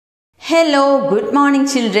Hello, good morning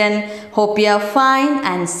children. Hope you are fine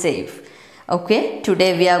and safe. Okay,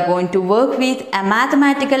 today we are going to work with a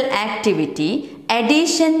mathematical activity,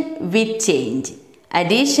 addition with change.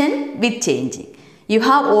 Addition with changing. You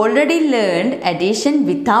have already learned addition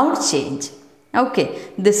without change. Okay,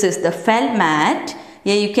 this is the felt mat.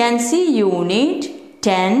 Here you can see unit,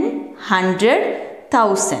 10, 100,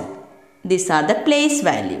 1000. These are the place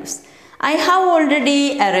values. I have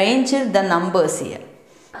already arranged the numbers here.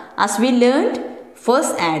 As we learned,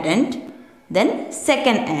 first addend, then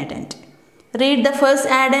second addend. Read the first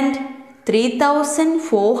addend,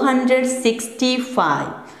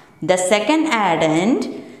 3465. The second addend,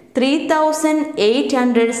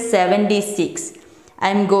 3876. I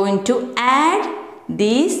am going to add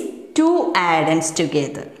these two addends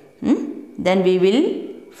together. Then we will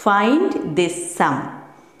find this sum.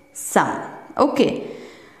 Okay.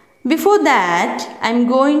 Before that, I am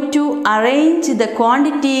going to arrange the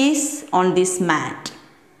quantities on this mat.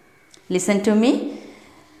 Listen to me.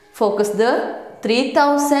 Focus the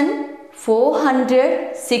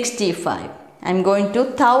 3465. I am going to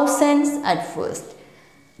thousands at first.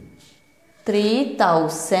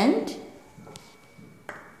 3000,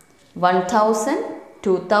 1000,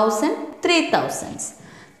 2000, 3000.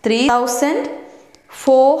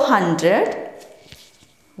 3400,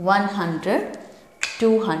 100,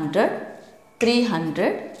 200,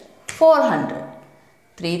 300, 400.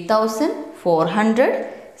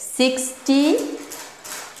 3460.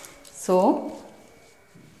 So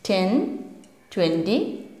 10,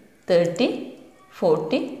 20, 30,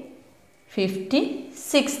 40, 50,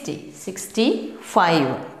 60.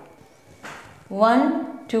 65.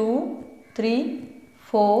 1, 2, 3,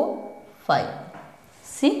 4, 5.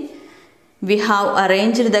 See, we have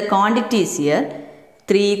arranged the quantities here.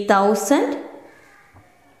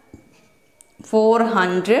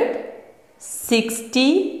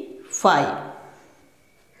 3465.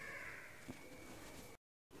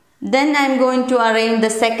 Then I am going to arrange the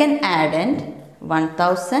second addend,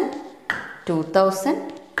 1000,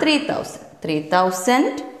 2000, 3000.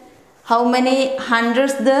 3000. How many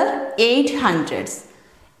hundreds there? 8 hundreds.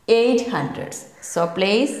 8 hundreds. So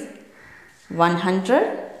place 100,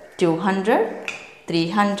 200,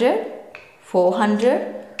 300,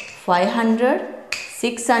 400, 500,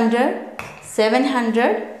 600,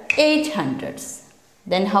 700, 800s.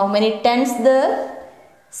 Then how many tens there?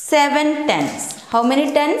 7 tens. How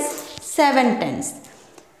many tens? 7 tens.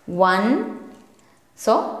 1,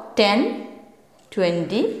 so 10,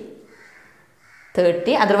 20,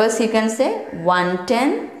 30. Otherwise you can say 1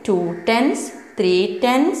 10, 2 tens, 3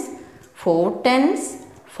 tens, 4 tens,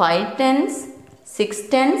 5 tens, 6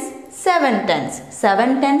 tens, 7 tens.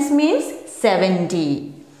 7 tens means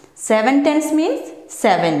 70. 7 tens means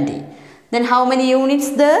 70. Then how many units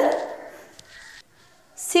there?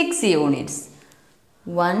 6 units.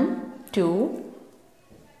 1, 2,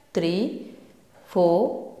 3,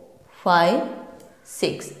 4, 5,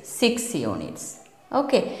 6. 6 units.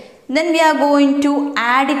 Okay. Then we are going to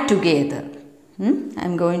add it together. I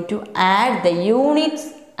am going to add the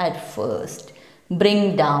units at first.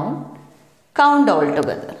 Bring down. Count all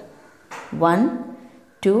together. 1,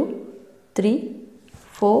 2, 3,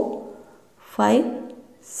 4, 5,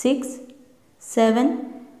 6,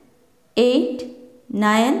 7, 8,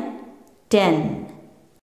 9, 10.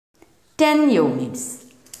 10 units.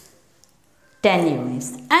 10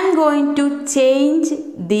 units. I am going to change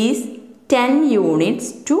these 10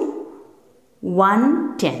 units to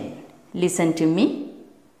 110. Listen to me.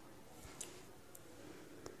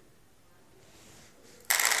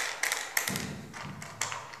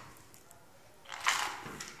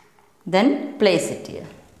 Then place it here.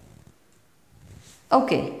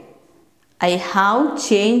 Okay. I have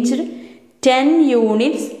changed 10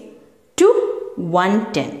 units to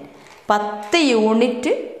 110. 10 unit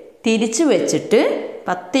തിരിച്ചു വെച്ചിട്ട്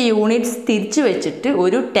 10 units തിരിച്ചു വെച്ചിട്ട്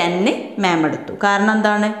ഒരു 10 മാം എടുത്തു. കാരണം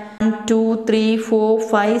എന്താണ്? 1 2 3 4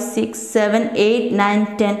 5 6 7 8 9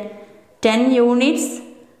 10. 10 units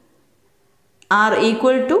are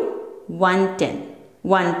equal to 110.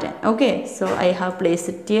 110. Okay, so I have placed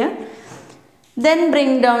it here. Then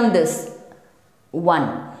bring down this 1.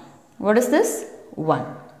 What is this? 1.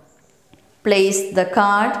 Place the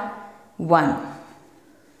card 1.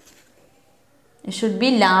 It should be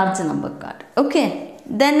large number card. Okay.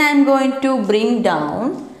 Then I am going to bring down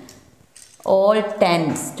all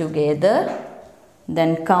tens together.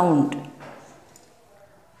 Then count.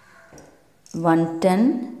 1 10,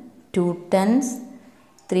 2 tens,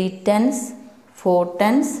 3 tens, 4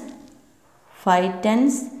 tens, 5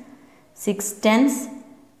 tens, 6 tens,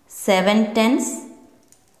 7 tens,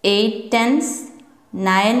 8 tens,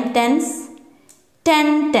 9 tens,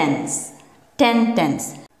 10 tens. 10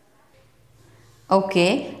 tens.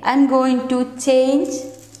 Okay, I'm going to change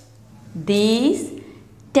these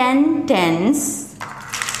 10 tens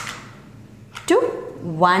to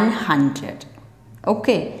 100.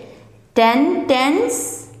 Okay, 10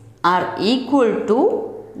 tens are equal to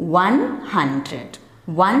 100.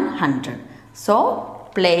 100. So,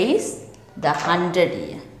 place the 100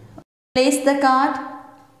 here. Place the card.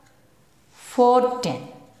 410.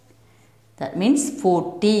 That means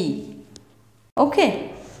 40.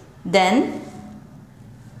 Okay. Then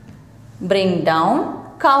bring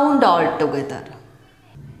down, count all together.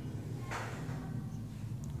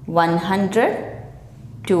 100,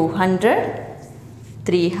 200,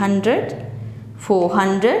 300,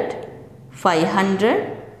 400,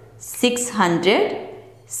 500, 600,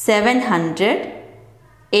 700,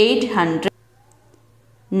 800,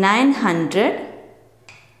 900,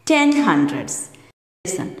 10 hundreds.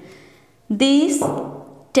 Listen, these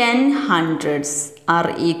 10 hundreds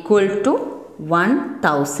are equal to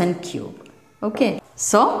 1000 cube. Okay,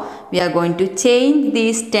 so we are going to change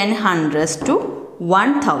these 10 hundreds to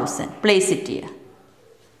 1000. Place it here.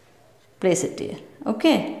 Place it here.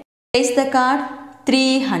 Okay, place the card.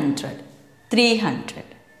 300. 300.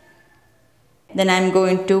 Then I am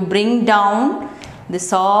going to bring down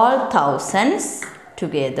this all thousands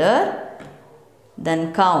together.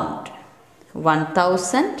 Then count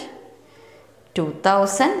 1000,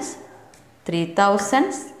 2000,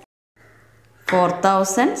 3000,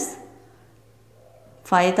 4000,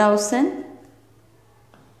 5000,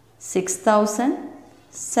 6000,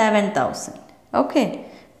 7000. Okay,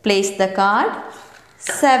 place the card.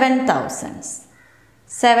 7000.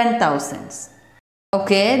 7000.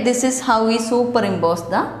 Okay, this is how we superimpose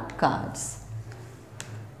the cards.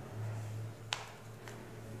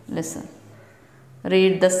 Listen.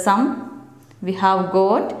 Read the sum. We have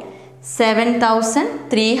got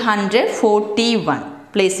 7341.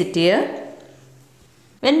 Place it here.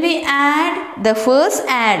 When we add the first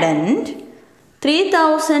addend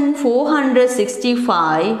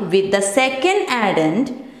 3465 with the second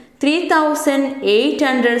addend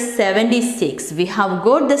 3876, we have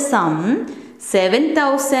got the sum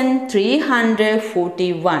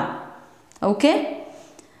 7341. Okay.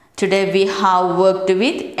 Today we have worked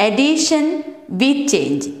with addition with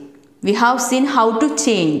change. We have seen how to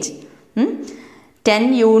change.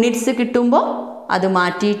 10 units കിട്ടുമ്പോൾ അത്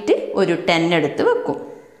മാറ്റിയിട്ട് ഒരു 10 എടുത്ത് വെക്കും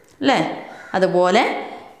അല്ലേ? അതുപോലെ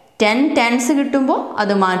 10 tens കിട്ടുമ്പോൾ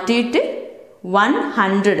അത് മാറ്റിയിട്ട്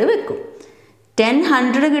 100 വെക്കും. 10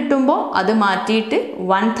 100 കിട്ടുമ്പോൾ അത് മാറ്റിയിട്ട്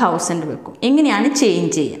 1000 വെക്കും. ഇങ്ങനെയാണ്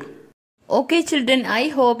ചേഞ്ച് ചെയ്യുക. Okay children, I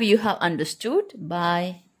hope you have understood. Bye.